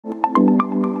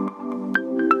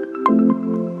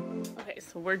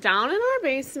So we're down in our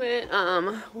basement,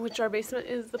 which our basement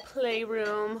is the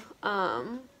playroom.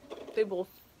 They both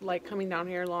like coming down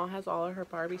here. Law has all of her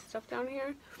Barbie stuff down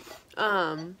here.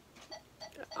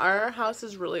 Our house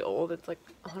is really old. It's like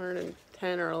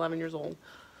 110 or 11 years old.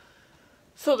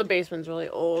 So the basement's really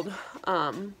old.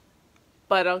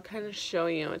 But I'll kind of show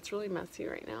you. It's really messy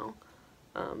right now.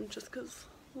 Just because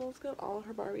Law's got all of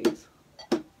her Barbies.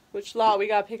 Which, Law, we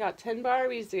gotta pick out 10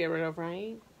 Barbies to get rid of,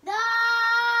 right? No!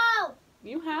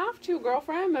 You have to,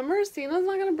 girlfriend. Remember, Cena's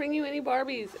not gonna bring you any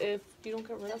Barbies if you don't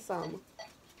get rid of some.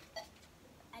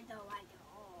 I don't like it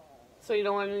all. So you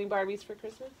don't want any Barbies for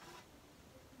Christmas?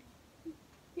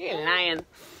 You're lying.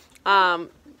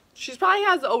 She probably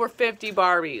has over 50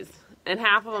 Barbies, and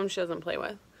half of them she doesn't play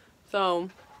with. So,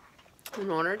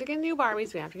 in order to get new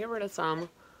Barbies, we have to get rid of some.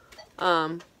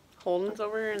 Holden's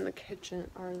over here in the kitchen,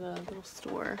 or the little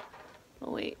store.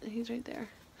 Oh wait, he's right there.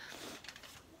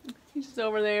 He's just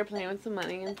over there playing with some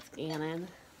money and scanning.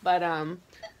 But, I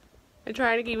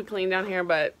try to keep it clean down here,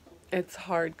 but it's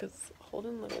hard because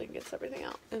Holden literally gets everything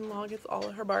out. And Law gets all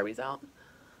of her Barbies out.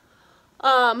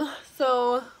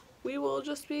 So we will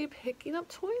just be picking up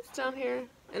toys down here.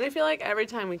 And I feel like every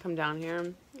time we come down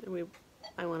here,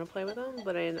 I want to play with them,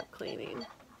 but I end up cleaning.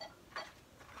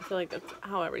 I feel like that's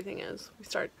how everything is. We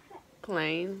start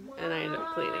playing, and I end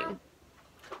up cleaning.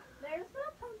 There's no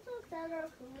pencils that are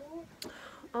cool.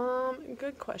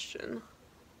 Good question.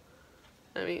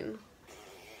 I mean,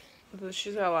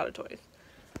 she's got a lot of toys.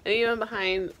 And even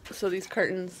behind, so these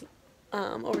curtains,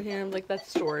 over here, like, that's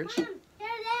storage. Mom, there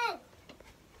it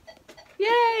is.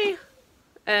 Yay!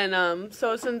 And,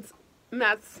 so since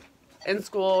Matt's in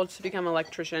school to become an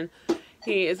electrician,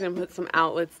 he is going to put some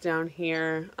outlets down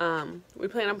here. We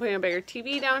plan on putting a bigger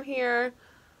TV down here,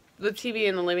 the TV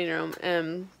in the living room,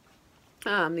 and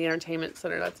the entertainment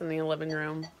center that's in the living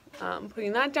room.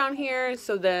 Putting that down here,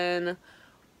 so then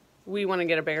we want to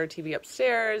get a bigger TV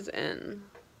upstairs and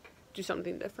do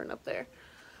something different up there.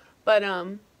 But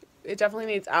it definitely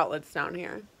needs outlets down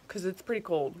here because it's pretty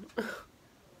cold.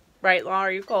 Right, Law?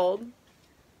 Are you cold?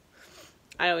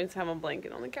 I always have a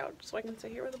blanket on the couch so I can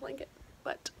sit here with a blanket.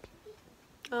 But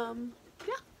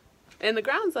yeah. And the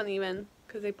ground's uneven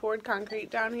because they poured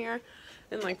concrete down here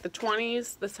in like the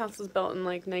 20s. This house was built in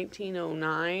like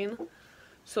 1909.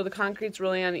 So the concrete's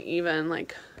really uneven.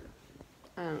 Like,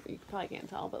 I don't know, you probably can't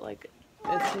tell, but like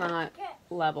it's not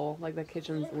level. Like the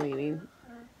kitchen's leaning.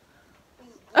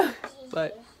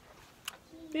 But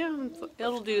yeah,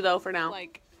 it'll do though for now.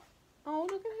 Like, oh,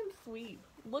 look at him sweep.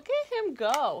 Look at him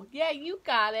go. Yeah, you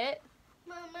got it.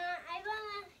 Mama, I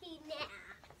want to see now.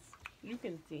 You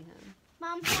can see him.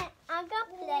 Mom, I'm going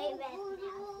to play with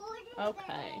now.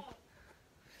 Okay.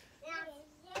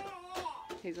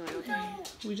 He's going, okay.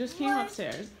 We just came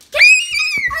upstairs.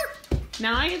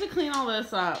 Now I get to clean all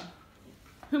this up.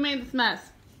 Who made this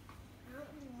mess? I don't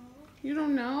know. You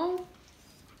don't know?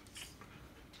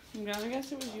 I'm gonna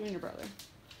guess it was you and your brother.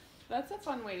 That's a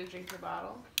fun way to drink your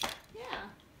bottle. Yeah.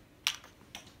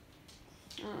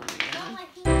 Oh, yeah.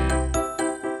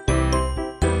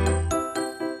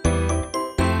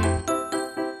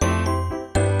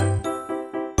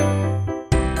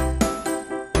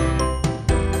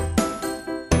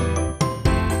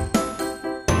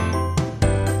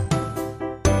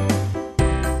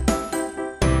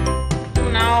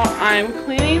 I'm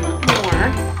cleaning more.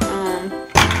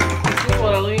 This is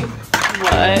literally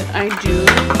what I do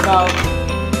about,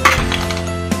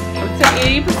 I would say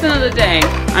 80% of the day.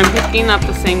 I'm picking up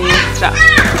the same stuff.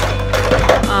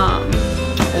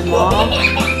 And Law,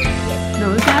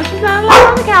 no, this house is not allowed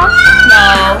on the couch. No.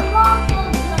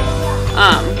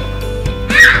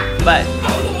 But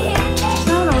it's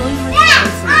not a really hard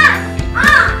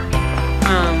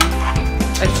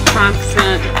choice. It's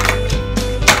constant.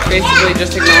 Basically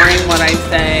just ignoring what I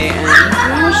say and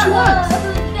doing what she wants.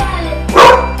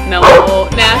 No,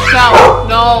 Nash,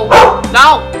 no.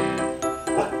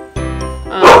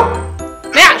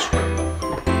 Nash!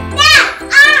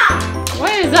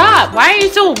 What is up? Why are you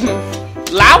so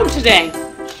loud today?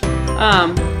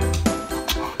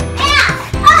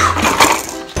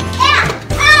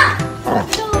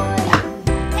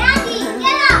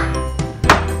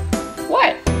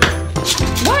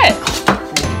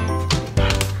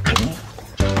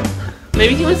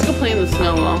 Maybe he wants to go play in the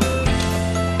snow, though.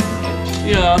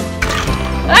 Yeah.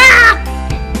 Ah!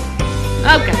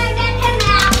 Okay.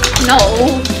 No.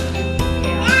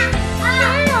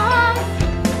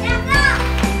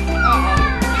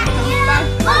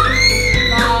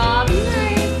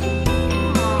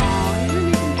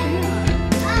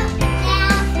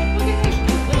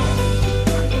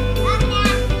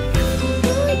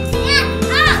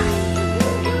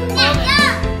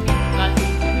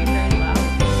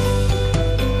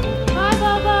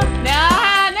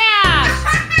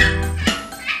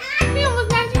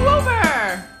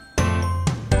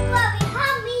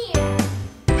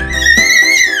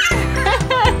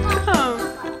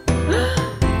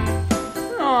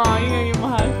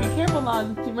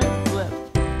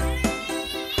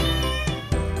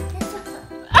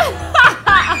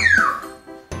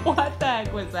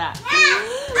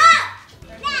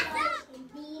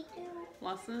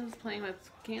 Austin's playing with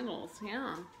candles.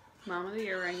 Yeah. Mom of the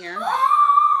year right here.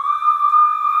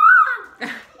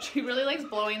 She really likes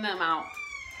blowing them out.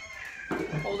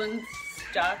 Holden's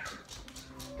stuck.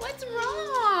 What's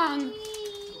wrong?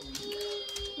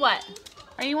 What?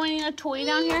 Are you wanting a toy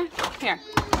down here? Here.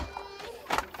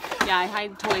 Yeah, I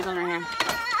hide toys under here.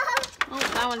 Oh,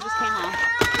 that one just came off.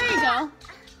 There you go.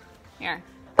 Here.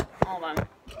 Hold on.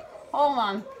 Hold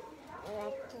on.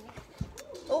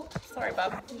 Oh, sorry,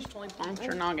 bub. You just totally bonked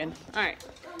your noggin. Alright.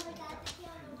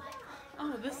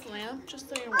 Oh, this lamp, just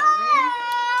so you're wondering,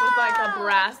 was like a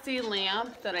brassy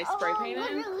lamp that I spray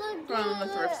painted from the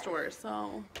thrift store.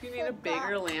 So, if you need a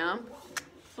bigger lamp,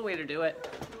 that's the way to do it.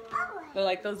 They're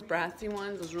like those brassy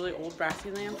ones, those really old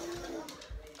brassy lamps.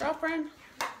 Girlfriend?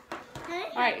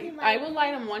 Alright, I will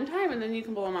light them one time and then you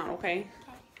can blow them out, okay?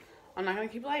 I'm not going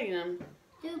to keep lighting them.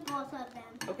 Do both of them.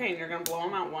 Okay, and you're going to blow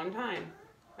them out one time.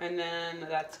 And then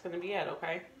that's going to be it,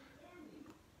 okay?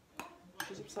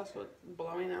 She's obsessed with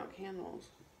blowing out candles.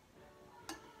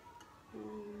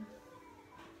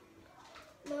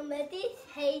 Mama, these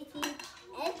hazy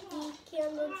SD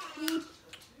candles.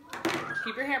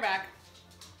 Keep your hair back.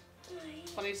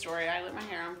 Funny story, I lit my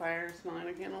hair on fire smelling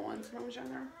a candle once when I was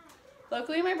younger.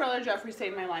 Luckily, my brother Jeffrey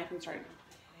saved my life and started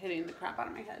hitting the crap out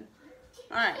of my head.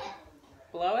 Alright,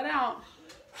 blow it out.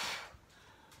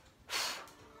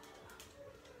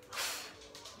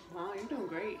 Wow, you're doing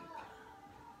great.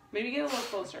 Maybe get a little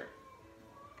closer.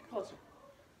 Get closer.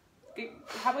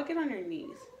 How about get on your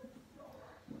knees?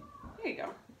 There you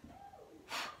go.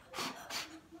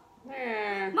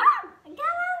 There. Mom, I got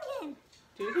one again.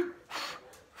 Do it again.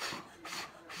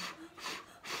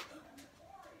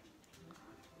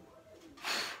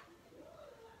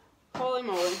 Holy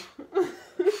moly.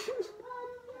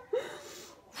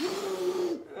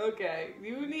 Okay,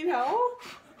 you need help?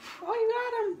 Oh, you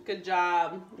got him. Good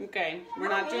job. Okay, we're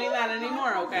not doing that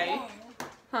anymore, okay?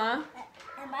 Huh?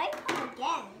 Am I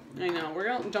again? I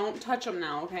know. Don't touch them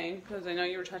now, okay? Because I know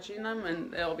you were touching them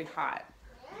and it'll be hot.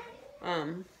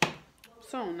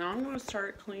 So now I'm gonna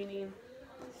start cleaning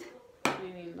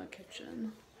the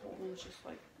kitchen. Holden's just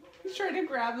like, he's trying to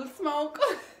grab the smoke.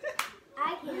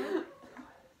 I can.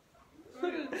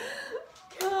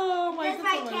 Oh my god. It's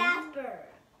like Casper.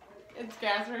 It's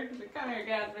Casper. Come here,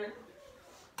 Casper.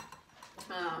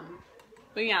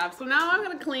 But yeah, so now I'm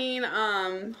gonna clean.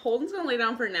 Holden's gonna lay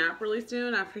down for a nap really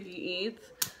soon after he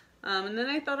eats. And then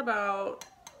I thought about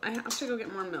I have to go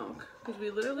get more milk because we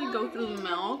literally go through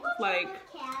milk like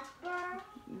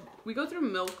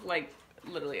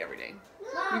literally every day.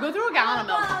 We go through a gallon of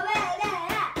milk.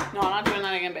 No, I'm not doing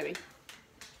that again, baby.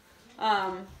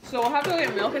 So we'll have to go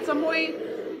get milk at some point.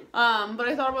 But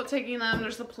I thought about taking them.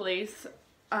 There's a place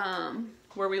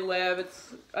where we live.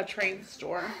 It's a train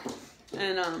store.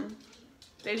 And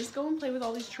they just go and play with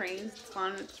all these trains. It's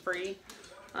fun. It's free.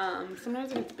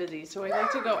 Sometimes it gets busy. So I like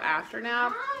to go after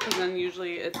nap because then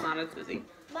usually it's not as busy.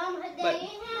 Mom, But, can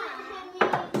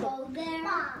we go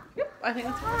there? yep, I think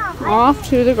it's fun. Off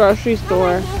to the grocery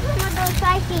store.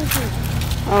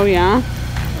 Oh, yeah?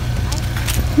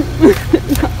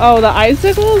 Oh, the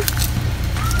icicles?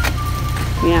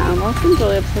 Yeah, Austin's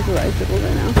really obsessed with icicles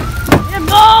right now.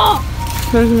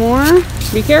 There's more?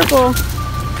 Be careful.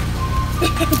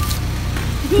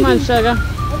 Come on, sugar.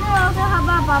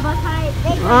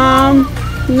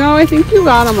 No, I think you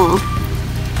got them all.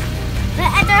 But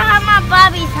I don't have my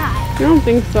Bobby tie. I don't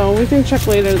think so. We can check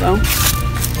later, though.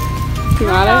 You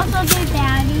got it? Also do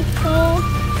Daddy's clothes.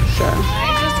 Sure.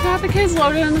 I just got the kids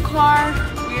loaded in the car.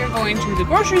 We are going to the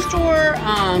grocery store,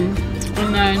 and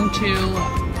then to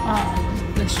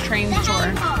this train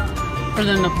store for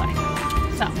them to play.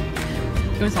 So,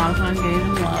 it was a lot of fun getting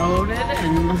them loaded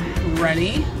and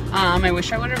ready. I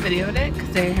wish I would have videoed it because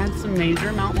they had some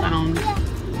major meltdowns.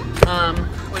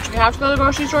 Which we have to go to the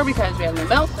grocery store because we have no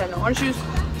milk, we have no orange juice,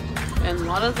 and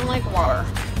Law doesn't like water.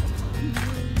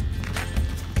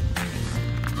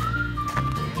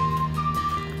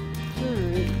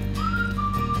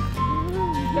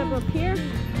 Step up here.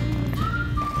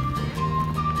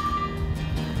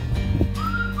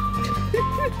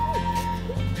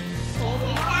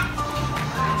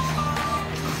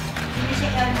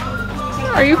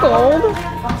 Are you cold?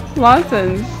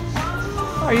 Lawson,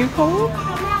 are you cold?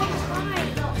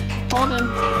 Hold on.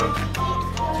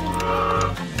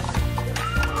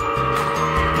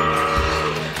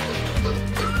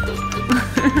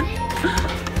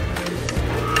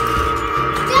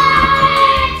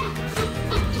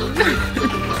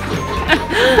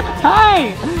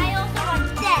 Hi! I also want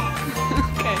this.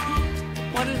 Okay.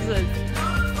 What is this?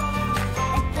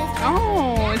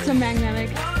 Oh, it's a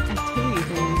magnetic activity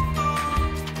thing.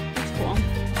 That's cool.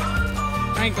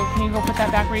 Alright, go. Can you go put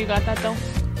that back where you got that though?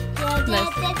 Yeah,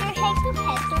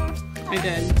 I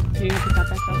did. Can you put that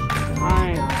back though?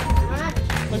 Alright.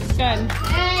 Looks good.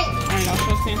 Alright, I'll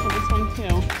show Santa this one too.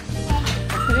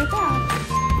 I'll put it back.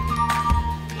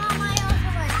 Mom, I also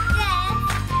want this.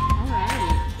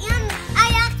 Alright. And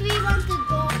I actually want to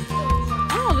go to.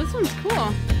 Oh, this one's cool.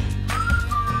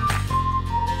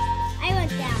 I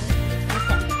went down.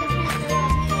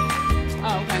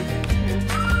 Oh, okay. Here.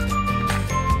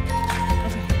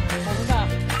 Okay, hold it up.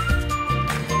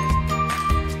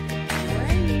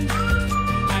 Alrighty.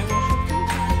 I will show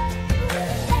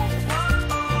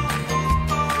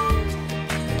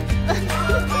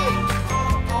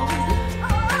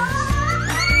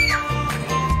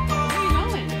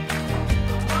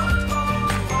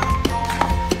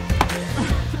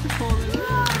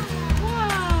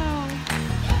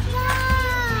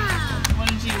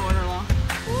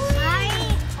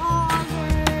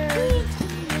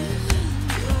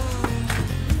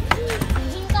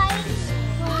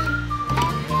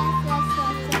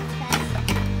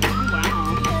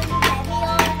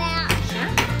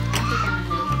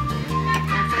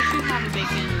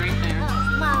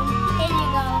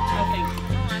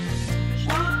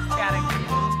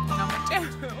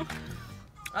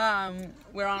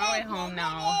we're on our way home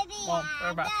now. Well, we're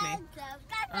about to be.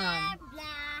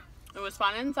 It was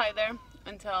fun inside there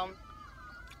until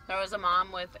there was a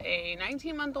mom with a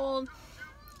 19-month-old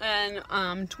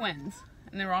and twins,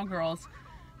 and they were all girls.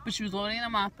 But she was loading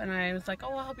them up, and I was like,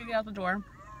 "Oh, I'll help you get out the door."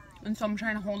 And so I'm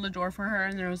trying to hold the door for her,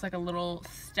 and there was like a little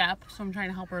step, so I'm trying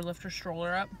to help her lift her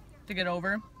stroller up to get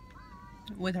over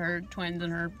with her twins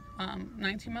and her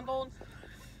 19-month-old.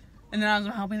 And then I was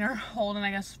helping her hold, and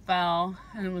I guess fell,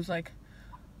 and it was like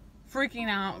freaking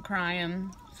out,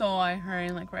 crying. So I hurried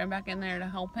and like ran back in there to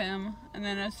help him. And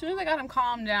then as soon as I got him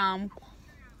calmed down,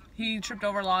 he tripped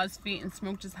over Law's feet and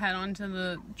smoked his head onto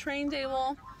the train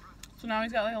table. So now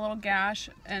he's got like a little gash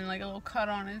and like a little cut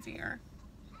on his ear.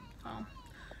 So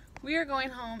we are going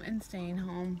home and staying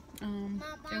home.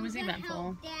 It was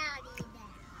eventful.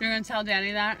 You're gonna tell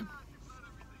Daddy that?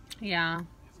 Yeah.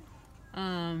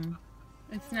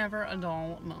 It's never a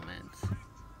dull moment.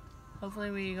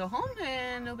 Hopefully we go home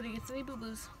and nobody gets any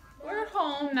boo-boos. We're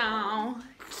home now.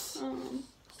 He's boo-boo.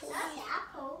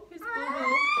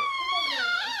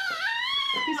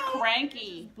 He's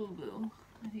cranky. Boo-boo.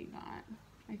 What he got,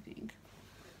 I think.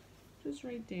 Just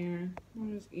right there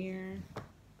on his ear.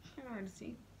 Kind of hard to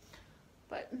see.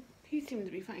 But he seemed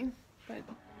to be fine. But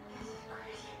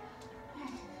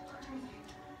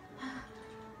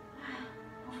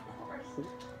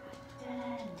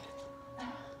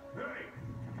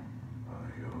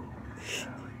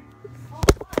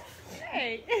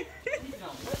hey,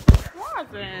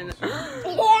 Robin.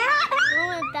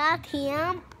 Oh, that's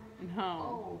him?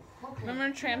 No.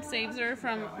 Remember Tramp saves her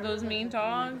from those mean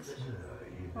dogs?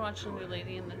 We're watching the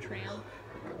Lady and the Tramp.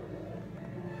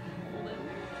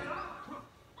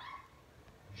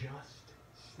 Just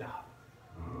stop.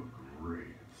 Oh,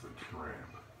 great. It's a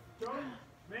tramp. Don't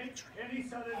make any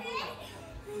sudden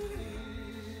move.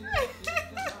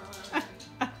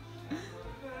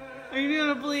 Are you doing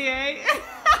a plie?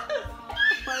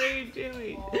 What are you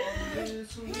doing?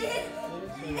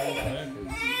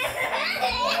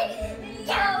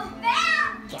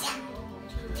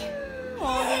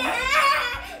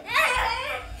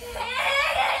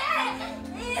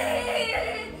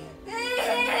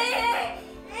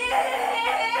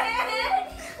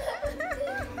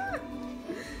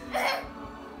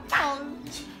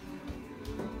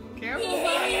 Careful,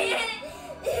 buddy.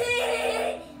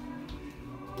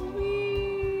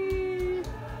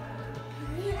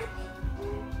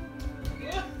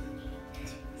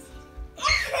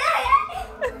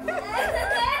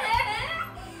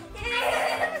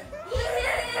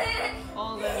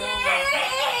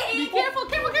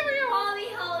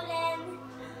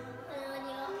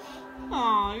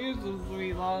 Aw, you're so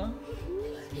sweet, Lola.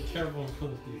 Be careful for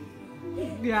the feet.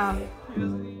 Yeah.